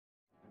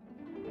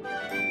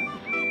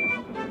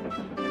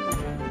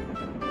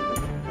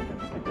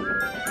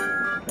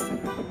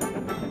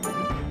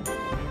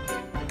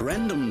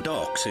Brendam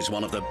Docks is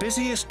one of the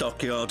busiest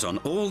dockyards on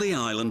all the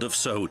island of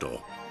Sodor.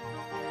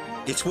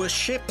 It's where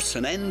ships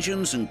and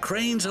engines and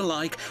cranes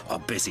alike are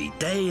busy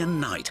day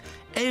and night,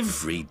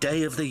 every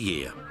day of the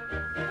year.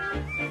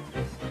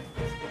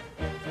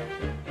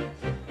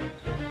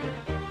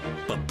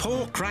 But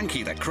poor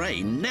Cranky the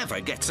crane never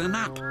gets a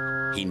nap.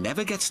 He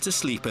never gets to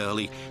sleep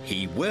early.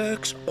 He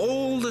works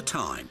all the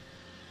time.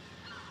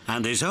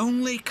 And his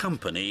only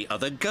company are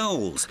the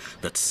gulls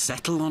that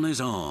settle on his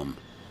arm.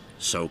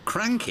 So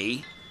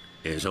Cranky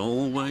is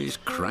always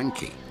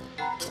cranky.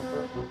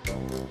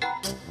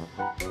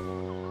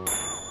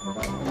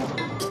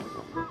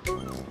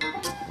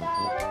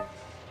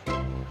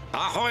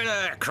 "Ahoy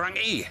there,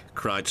 Cranky!"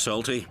 cried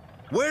Salty.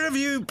 "Where have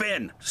you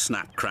been?"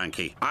 snapped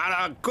Cranky.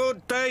 "And a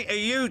good day to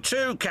you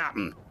too,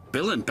 Captain."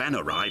 Bill and Ben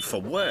arrived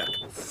for work,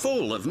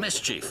 full of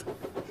mischief.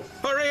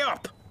 "Hurry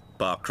up!"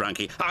 barked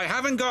Cranky. "I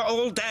haven't got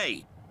all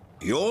day."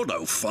 "You're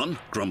no fun,"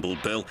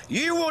 grumbled Bill.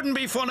 "You wouldn't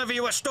be fun if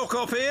you were stuck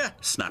up here,"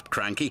 snapped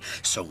Cranky.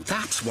 "So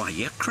that's why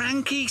you're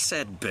cranky,"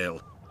 said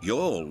Bill.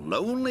 "You're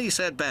lonely,"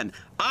 said Ben.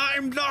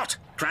 "I'm not,"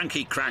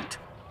 Cranky cranked.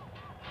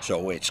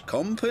 "So it's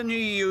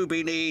company you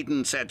be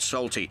needin'," said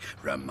Salty.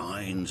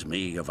 "Reminds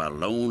me of a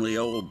lonely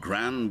old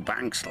Grand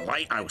Bank's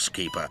lighthouse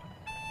keeper."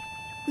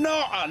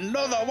 "Not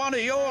another one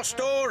of your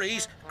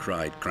stories,"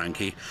 cried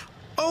Cranky.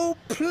 "Oh,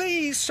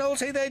 please,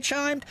 Salty," they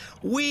chimed.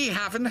 "We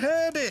haven't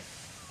heard it."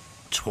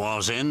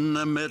 "'Twas in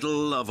the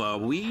middle of a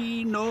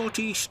wee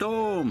naughty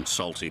storm,"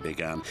 Salty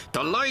began,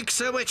 "the likes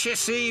of which you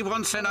see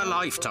once in a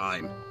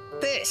lifetime."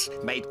 This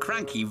made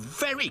Cranky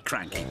very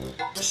cranky,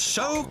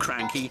 so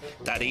cranky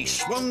that he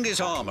swung his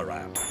arm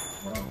around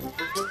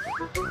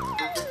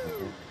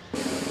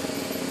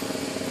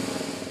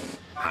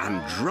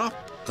and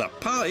dropped the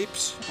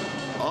pipes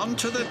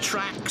onto the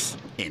tracks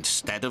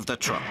instead of the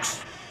trucks.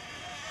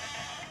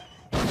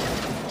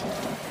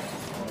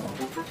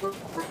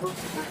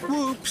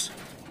 "Whoops,"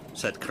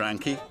 said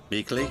Cranky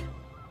meekly.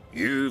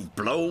 "You've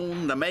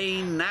blown the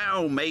main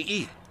now,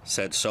 matey,"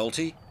 said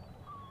Salty.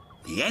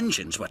 The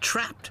engines were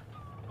trapped.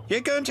 "You're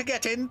going to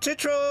get into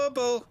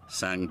trouble,"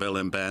 sang Bill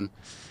and Ben.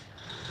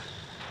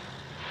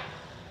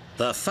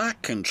 The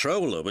Fat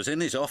Controller was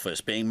in his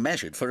office being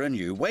measured for a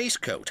new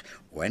waistcoat.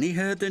 When he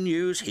heard the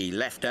news, he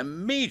left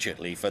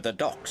immediately for the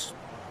docks.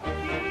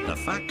 The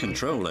Fat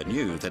Controller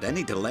knew that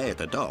any delay at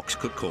the docks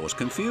could cause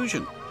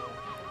confusion.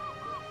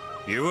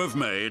 "You have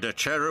made a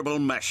terrible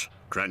mess,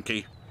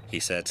 Cranky," he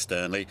said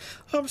sternly.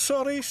 "I'm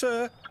sorry,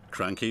 sir,"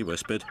 Cranky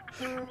whispered.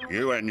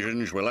 "You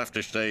engines will have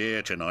to stay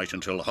here tonight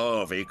until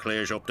Harvey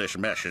clears up this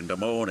mess in the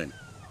morning."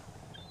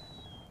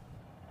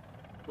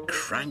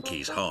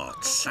 Cranky's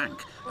heart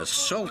sank as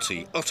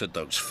Salty uttered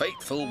those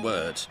fateful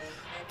words.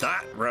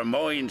 "That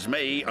reminds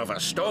me of a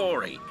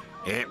story.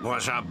 It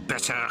was a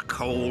bitter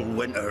cold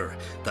winter.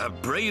 The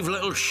brave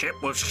little ship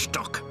was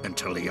stuck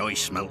until the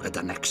ice melted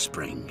the next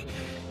spring.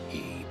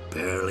 He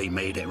barely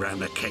made it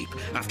round the Cape.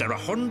 After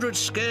 100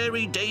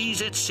 scary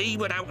days at sea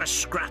without a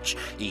scratch,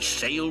 he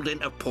sailed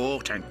into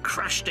port and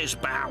crashed his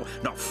bow,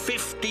 not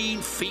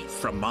 15 feet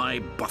from my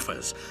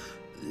buffers.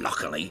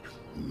 Luckily,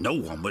 no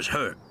one was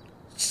hurt."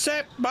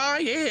 "Except my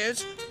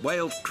ears,"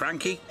 wailed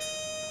Cranky.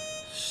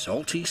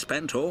 Salty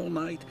spent all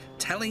night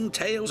telling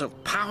tales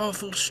of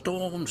powerful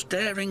storms,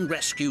 daring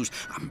rescues,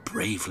 and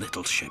brave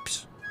little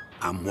ships.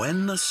 And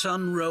when the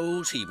sun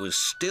rose, he was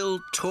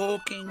still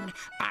talking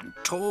and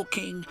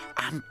talking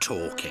and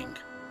talking.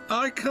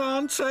 "I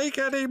can't take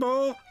any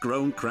more,"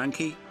 groaned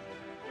Cranky.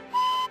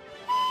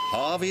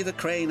 Harvey the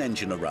crane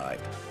engine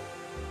arrived.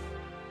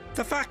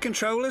 "The Fat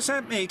Controller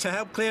sent me to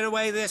help clear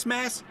away this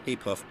mess," he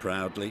puffed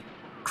proudly.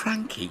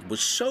 Cranky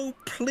was so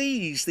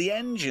pleased the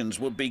engines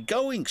would be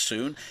going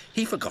soon,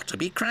 he forgot to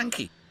be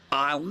cranky.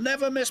 "I'll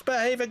never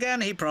misbehave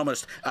again," he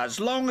promised, "as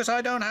long as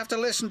I don't have to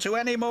listen to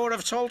any more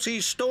of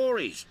Salty's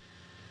stories."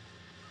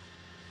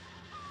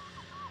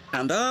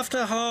 And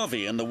after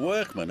Harvey and the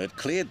workmen had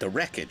cleared the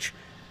wreckage,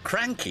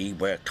 Cranky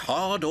worked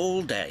hard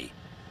all day.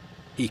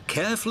 He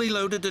carefully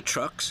loaded the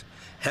trucks,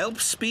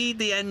 helped speed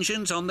the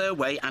engines on their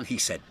way, and he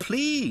said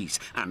please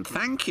and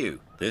thank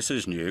you. "This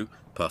is new,"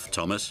 puffed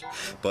Thomas,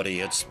 but he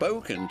had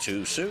spoken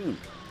too soon.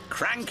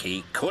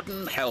 Cranky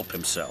couldn't help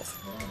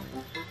himself.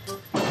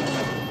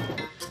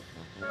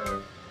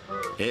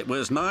 "It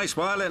was nice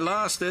while it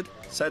lasted,"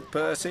 said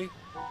Percy,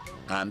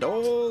 and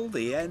all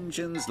the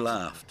engines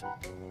laughed.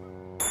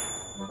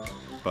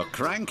 But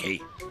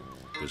Cranky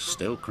was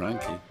still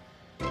cranky.